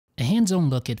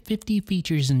hands-on look at 50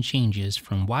 features and changes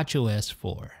from watchOS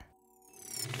 4.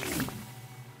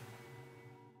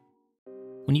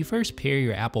 When you first pair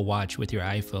your Apple Watch with your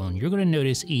iPhone, you're going to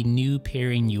notice a new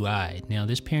pairing UI. Now,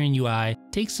 this pairing UI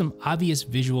takes some obvious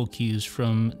visual cues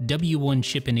from W1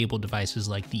 chip-enabled devices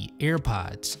like the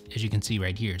AirPods, as you can see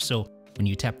right here. So when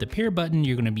you tap the pair button,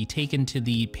 you're going to be taken to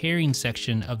the pairing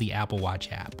section of the Apple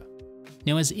Watch app.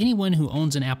 Now, as anyone who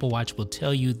owns an Apple Watch will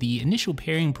tell you, the initial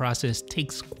pairing process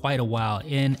takes quite a while,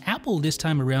 and Apple this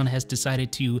time around has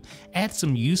decided to add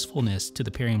some usefulness to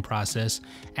the pairing process,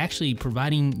 actually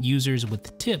providing users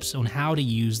with tips on how to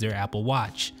use their Apple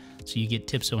Watch. So you get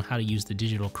tips on how to use the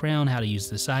digital crown, how to use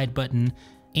the side button,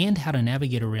 and how to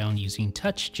navigate around using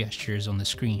touch gestures on the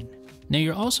screen. Now,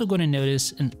 you're also going to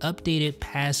notice an updated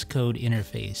passcode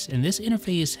interface, and this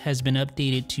interface has been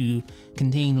updated to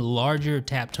contain larger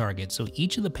tap targets. So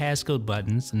each of the passcode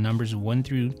buttons, the numbers 1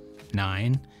 through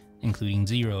 9, including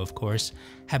 0 of course,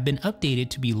 have been updated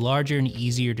to be larger and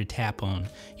easier to tap on.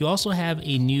 You also have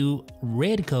a new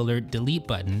red colored delete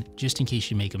button, just in case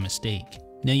you make a mistake.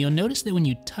 Now, you'll notice that when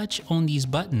you touch on these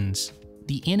buttons,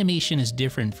 the animation is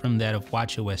different from that of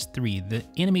watchOS 3. The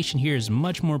animation here is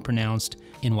much more pronounced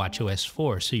in watchOS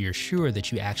 4, so you're sure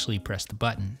that you actually press the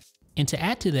button. And to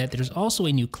add to that, there's also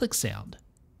a new click sound.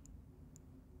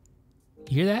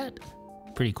 You hear that?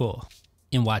 Pretty cool.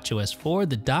 In watchOS 4,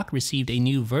 the dock received a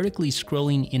new vertically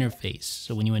scrolling interface.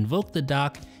 So when you invoke the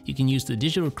dock, you can use the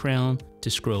digital crown to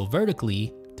scroll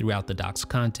vertically throughout the dock's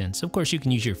contents. Of course, you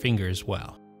can use your finger as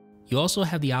well. You also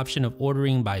have the option of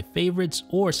ordering by favorites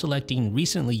or selecting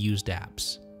recently used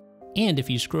apps. And if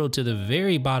you scroll to the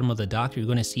very bottom of the dock, you're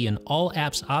going to see an all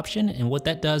apps option, and what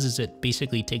that does is it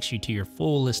basically takes you to your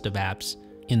full list of apps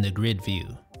in the grid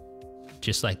view,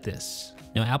 just like this.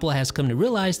 Now, Apple has come to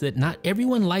realize that not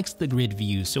everyone likes the grid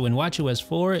view, so in watchOS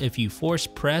 4, if you force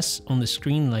press on the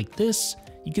screen like this,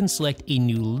 you can select a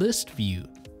new list view.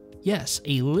 Yes,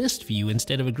 a list view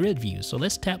instead of a grid view. So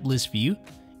let's tap list view,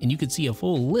 and you can see a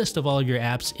full list of all your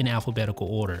apps in alphabetical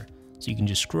order. So you can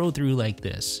just scroll through like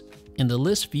this. And the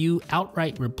list view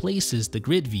outright replaces the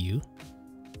grid view.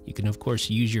 You can of course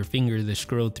use your finger to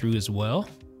scroll through as well.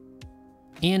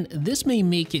 And this may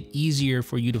make it easier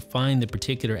for you to find the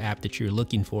particular app that you're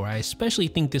looking for. I especially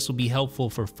think this will be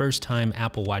helpful for first-time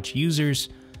Apple Watch users.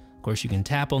 Of course, you can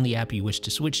tap on the app you wish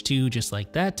to switch to just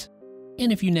like that.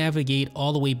 And if you navigate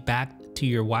all the way back to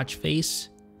your watch face,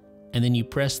 and then you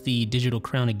press the digital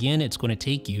crown again, it's going to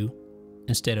take you,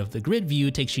 instead of the grid view,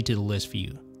 it takes you to the list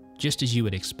view, just as you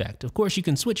would expect. Of course, you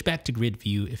can switch back to grid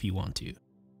view if you want to.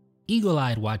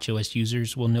 Eagle-eyed watchOS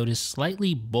users will notice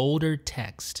slightly bolder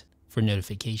text for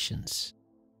notifications.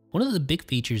 One of the big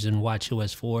features in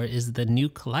watchOS 4 is the new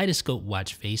Kaleidoscope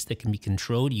watch face that can be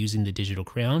controlled using the digital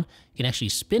crown. You can actually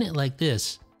spin it like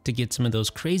this to get some of those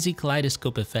crazy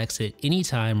kaleidoscope effects at any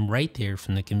time right there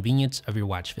from the convenience of your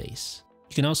watch face.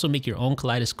 You can also make your own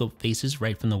kaleidoscope faces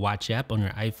right from the watch app on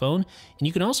your iPhone, and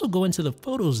you can also go into the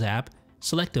Photos app,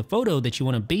 select a photo that you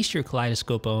want to base your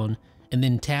kaleidoscope on, and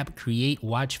then tap Create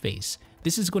Watch Face.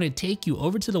 This is going to take you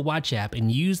over to the watch app and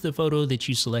use the photo that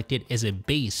you selected as a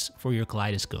base for your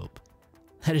kaleidoscope.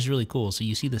 That is really cool. So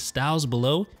you see the styles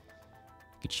below. You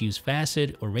can choose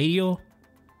facet or radial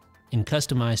and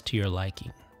customize to your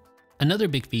liking. Another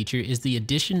big feature is the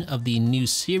addition of the new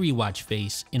Siri watch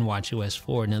face in watchOS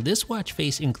 4. Now, this watch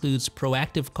face includes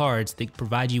proactive cards that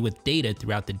provide you with data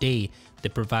throughout the day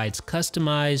that provides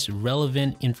customized,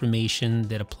 relevant information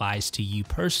that applies to you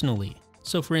personally.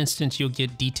 So for instance, you'll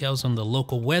get details on the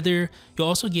local weather, you'll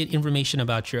also get information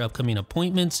about your upcoming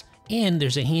appointments, and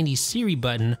there's a handy Siri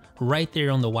button right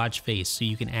there on the watch face so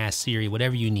you can ask Siri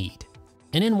whatever you need.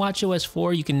 And in watchOS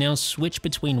 4, you can now switch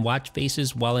between watch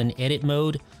faces while in edit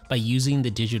mode by using the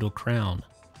digital crown,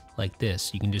 like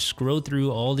this. You can just scroll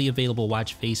through all the available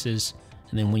watch faces,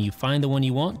 and then when you find the one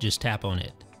you want, just tap on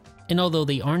it. And although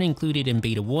they aren't included in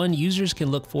Beta 1, users can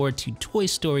look forward to Toy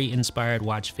Story inspired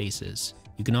watch faces.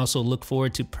 You can also look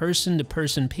forward to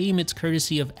person-to-person payments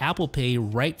courtesy of Apple Pay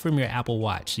right from your Apple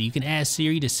Watch. So you can ask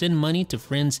Siri to send money to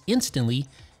friends instantly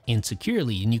and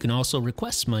securely, and you can also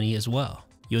request money as well.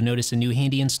 You'll notice a new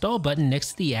handy install button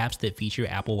next to the apps that feature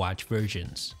Apple Watch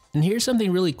versions. And here's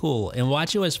something really cool. In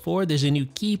watchOS 4, there's a new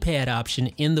keypad option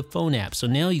in the phone app. So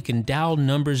now you can dial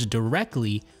numbers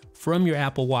directly from your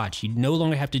Apple Watch. You no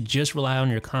longer have to just rely on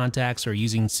your contacts or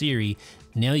using Siri.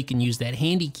 Now you can use that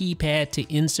handy keypad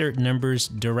to insert numbers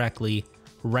directly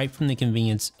right from the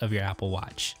convenience of your Apple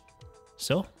Watch.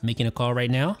 So, making a call right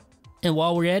now? And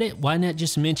while we're at it, why not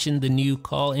just mention the new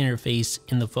call interface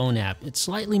in the phone app? It's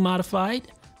slightly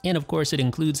modified, and of course it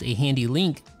includes a handy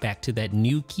link back to that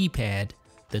new keypad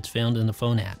that's found in the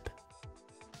phone app.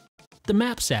 The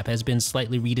Maps app has been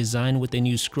slightly redesigned with a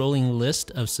new scrolling list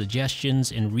of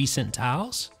suggestions and recent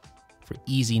tiles for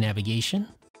easy navigation.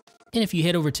 And if you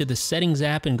head over to the Settings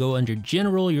app and go under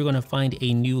General, you're going to find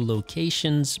a new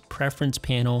Locations Preference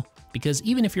panel, because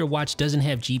even if your watch doesn't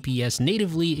have GPS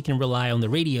natively, it can rely on the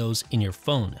radios in your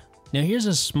phone. Now here's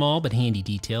a small but handy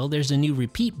detail. There's a new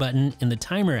repeat button in the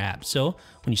Timer app. So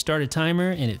when you start a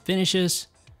timer and it finishes,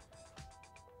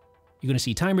 you're going to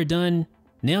see timer done.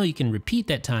 Now you can repeat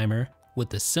that timer with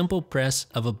the simple press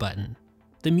of a button.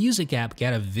 The Music app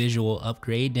got a visual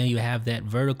upgrade. Now you have that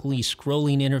vertically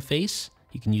scrolling interface.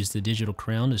 You can use the digital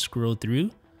crown to scroll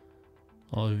through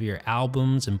all of your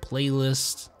albums and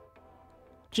playlists,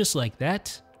 just like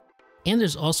that. And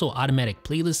there's also automatic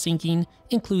playlist syncing,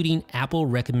 including Apple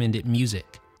recommended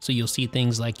music. So you'll see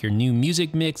things like your new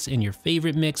music mix and your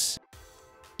favorite mix.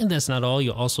 And that's not all,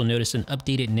 you'll also notice an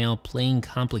updated Now Playing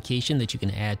complication that you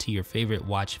can add to your favorite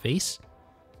watch face.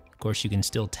 Of course, you can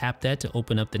still tap that to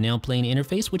open up the Now Playing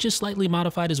interface, which is slightly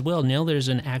modified as well. Now there's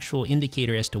an actual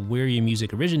indicator as to where your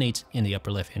music originates in the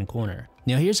upper left-hand corner.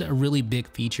 Now here's a really big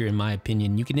feature in my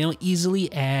opinion. You can now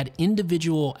easily add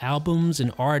individual albums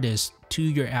and artists to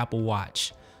your Apple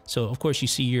Watch. So of course you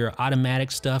see your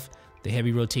automatic stuff, the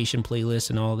heavy rotation playlist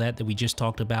and all that we just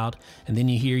talked about. And then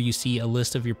you see a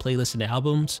list of your playlists and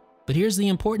albums. But here's the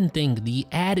important thing, the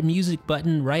Add Music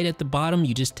button right at the bottom,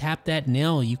 you just tap that.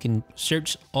 Now you can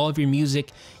search all of your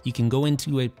music. You can go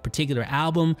into a particular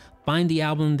album, find the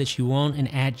album that you want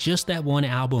and add just that one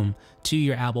album to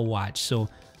your Apple Watch. So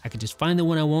I could just find the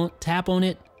one I want, tap on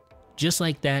it, just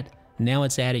like that. Now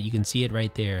it's added, you can see it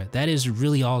right there. That is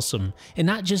really awesome. And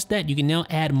not just that, you can now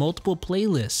add multiple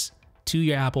playlists to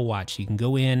your Apple Watch. You can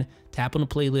go in, tap on the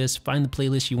playlist, find the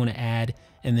playlist you want to add,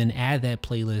 and then add that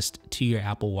playlist to your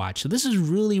Apple Watch. So this is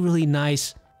really, really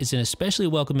nice. It's an especially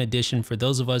welcome addition for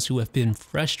those of us who have been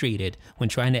frustrated when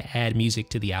trying to add music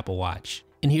to the Apple Watch.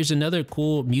 And here's another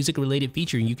cool music-related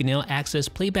feature. You can now access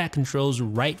playback controls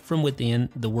right from within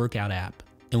the Workout app.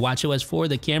 In watchOS 4,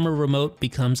 the camera remote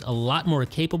becomes a lot more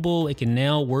capable. It can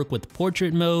now work with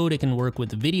portrait mode. It can work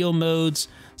with video modes,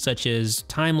 such as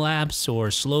time-lapse or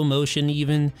slow motion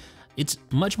even. It's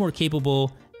much more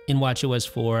capable in watchOS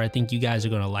 4. I think you guys are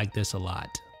gonna like this a lot.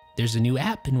 There's a new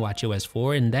app in watchOS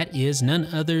 4, and that is none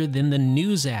other than the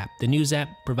News app. The News app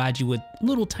provides you with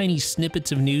little tiny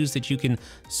snippets of news that you can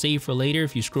save for later.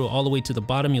 If you scroll all the way to the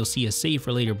bottom, you'll see a Save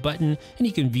for Later button, and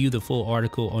you can view the full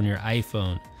article on your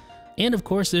iPhone. And of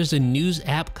course, there's a News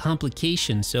app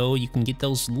complication, so you can get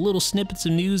those little snippets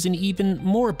of news and even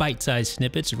more bite-sized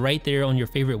snippets right there on your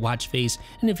favorite watch face,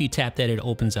 and if you tap that, it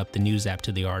opens up the News app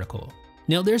to the article.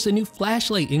 Now there's a new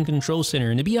flashlight in Control Center,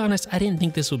 and to be honest, I didn't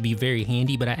think this would be very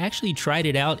handy, but I actually tried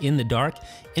it out in the dark,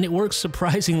 and it works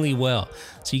surprisingly well.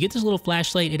 So you get this little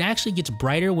flashlight, it actually gets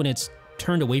brighter when it's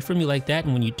turned away from you like that,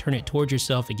 and when you turn it towards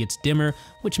yourself, it gets dimmer,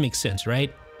 which makes sense,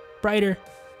 right? Brighter,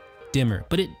 dimmer.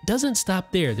 But it doesn't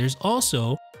stop there. There's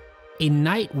also a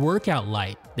night workout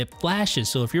light that flashes,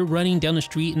 so if you're running down the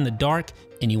street in the dark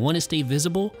and you want to stay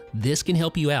visible, this can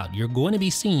help you out. You're going to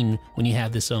be seen when you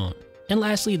have this on. And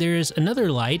lastly, there's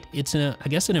another light. It's I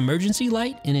guess an emergency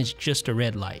light, and it's just a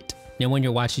red light. Now when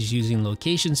your watch is using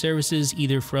location services,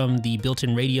 either from the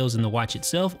built-in radios in the watch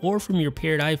itself or from your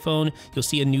paired iPhone, you'll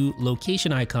see a new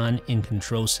location icon in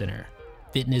Control Center.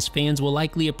 Fitness fans will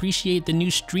likely appreciate the new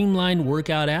streamlined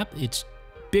workout app. It's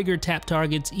bigger tap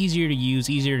targets, easier to use,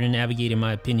 easier to navigate in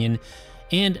my opinion.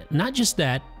 And not just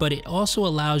that, but it also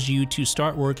allows you to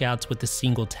start workouts with a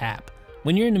single tap.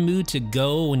 When you're in the mood to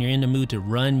go, when you're in the mood to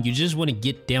run, you just want to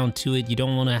get down to it. You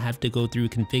don't want to have to go through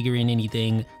configuring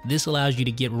anything. This allows you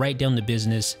to get right down to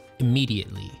business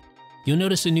immediately. You'll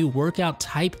notice a new workout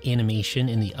type animation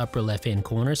in the upper left-hand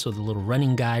corner, so the little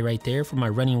running guy right there for my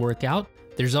running workout.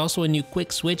 There's also a new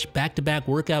quick switch back-to-back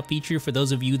workout feature for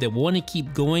those of you that want to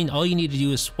keep going. All you need to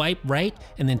do is swipe right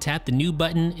and then tap the new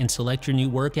button and select your new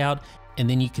workout, and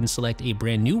then you can select a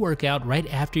brand new workout right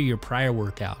after your prior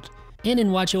workout. And in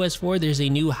watchOS 4, there's a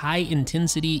new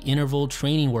high-intensity interval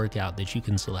training workout that you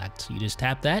can select. So you just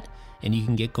tap that and you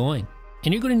can get going.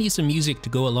 And you're going to need some music to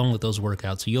go along with those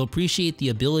workouts, so you'll appreciate the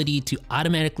ability to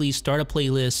automatically start a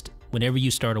playlist whenever you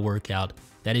start a workout.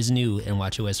 That is new in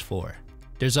watchOS 4.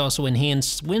 There's also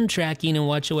enhanced swim tracking in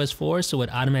watchOS 4, so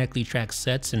it automatically tracks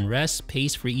sets and rests,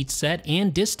 pace for each set,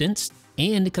 and distance.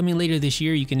 And coming later this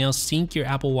year, you can now sync your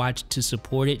Apple Watch to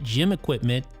supported gym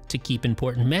equipment to keep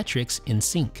important metrics in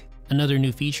sync. Another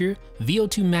new feature,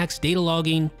 VO2 max data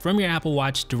logging from your Apple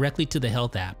Watch directly to the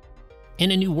Health app.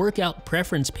 And a new workout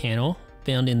preference panel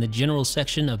found in the General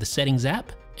section of the Settings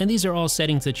app. And these are all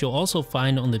settings that you'll also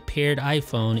find on the paired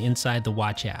iPhone inside the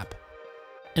Watch app.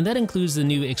 And that includes the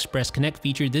new Express Connect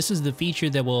feature. This is the feature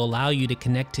that will allow you to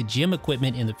connect to gym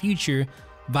equipment in the future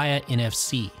via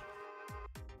NFC.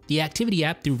 The Activity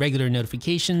app, through regular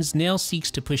notifications, now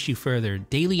seeks to push you further.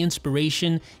 Daily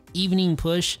inspiration, evening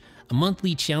push, a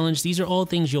monthly challenge, these are all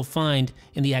things you'll find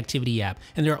in the Activity app.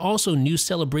 And there are also new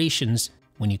celebrations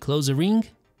when you close a ring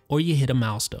or you hit a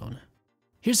milestone.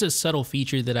 Here's a subtle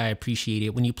feature that I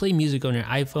appreciated. When you play music on your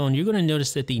iPhone, you're going to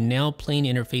notice that the Now Playing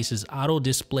interface is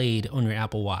auto-displayed on your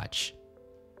Apple Watch.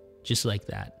 Just like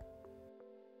that.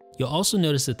 You'll also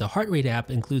notice that the Heart Rate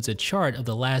app includes a chart of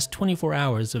the last 24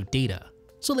 hours of data.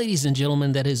 So ladies and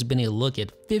gentlemen, that has been a look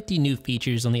at 50 new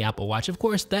features on the Apple Watch. Of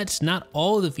course, that's not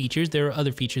all the features. There are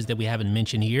other features that we haven't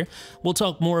mentioned here. We'll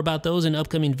talk more about those in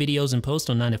upcoming videos and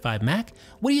posts on 9to5Mac.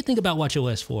 What do you think about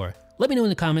watchOS 4? Let me know in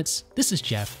the comments. This is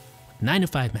Jeff,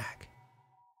 9to5Mac.